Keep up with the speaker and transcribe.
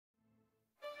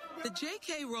The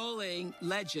J.K. Rowling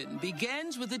legend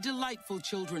begins with a delightful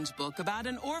children's book about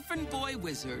an orphan boy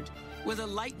wizard with a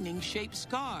lightning-shaped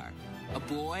scar, a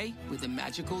boy with a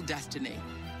magical destiny,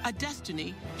 a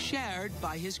destiny shared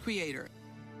by his creator.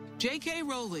 J.K.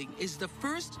 Rowling is the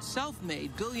first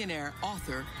self-made billionaire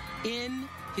author in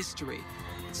history,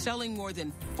 selling more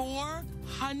than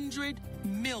 400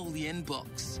 million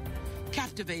books,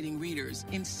 captivating readers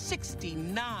in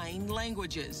 69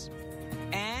 languages,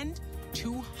 and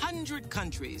 200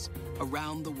 countries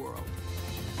around the world.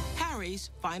 Harry's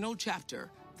final chapter,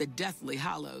 The Deathly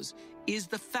Hallows, is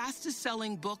the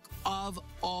fastest-selling book of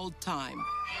all time.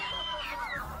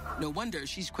 No wonder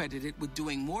she's credited with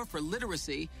doing more for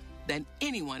literacy than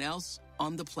anyone else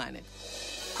on the planet.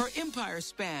 Her empire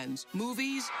spans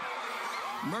movies,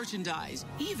 merchandise,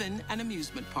 even an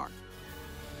amusement park.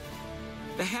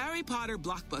 The Harry Potter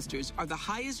blockbusters are the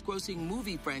highest-grossing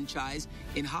movie franchise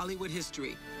in Hollywood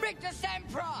history, Rictus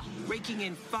Emperor! raking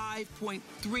in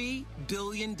 $5.3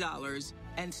 billion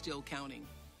and still counting.